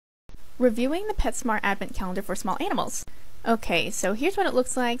Reviewing the PetSmart Advent Calendar for small animals. Okay, so here's what it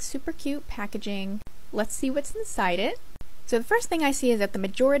looks like. Super cute packaging. Let's see what's inside it. So the first thing I see is that the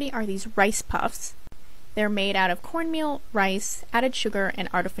majority are these rice puffs. They're made out of cornmeal, rice, added sugar, and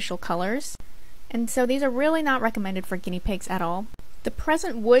artificial colors. And so these are really not recommended for guinea pigs at all. The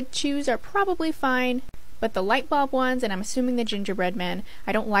present wood chews are probably fine, but the light bulb ones, and I'm assuming the gingerbread men,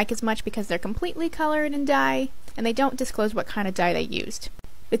 I don't like as much because they're completely colored in dye, and they don't disclose what kind of dye they used.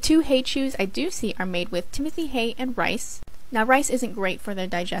 The two hay chews I do see are made with Timothy hay and rice. Now rice isn't great for their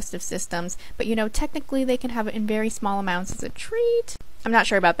digestive systems, but you know, technically they can have it in very small amounts as a treat. I'm not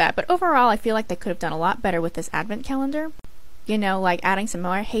sure about that, but overall I feel like they could have done a lot better with this advent calendar. You know, like adding some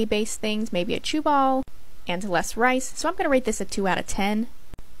more hay-based things, maybe a chew ball, and less rice, so I'm going to rate this a 2 out of 10.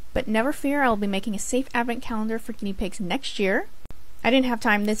 But never fear, I will be making a safe advent calendar for guinea pigs next year. I didn't have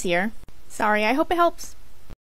time this year. Sorry, I hope it helps.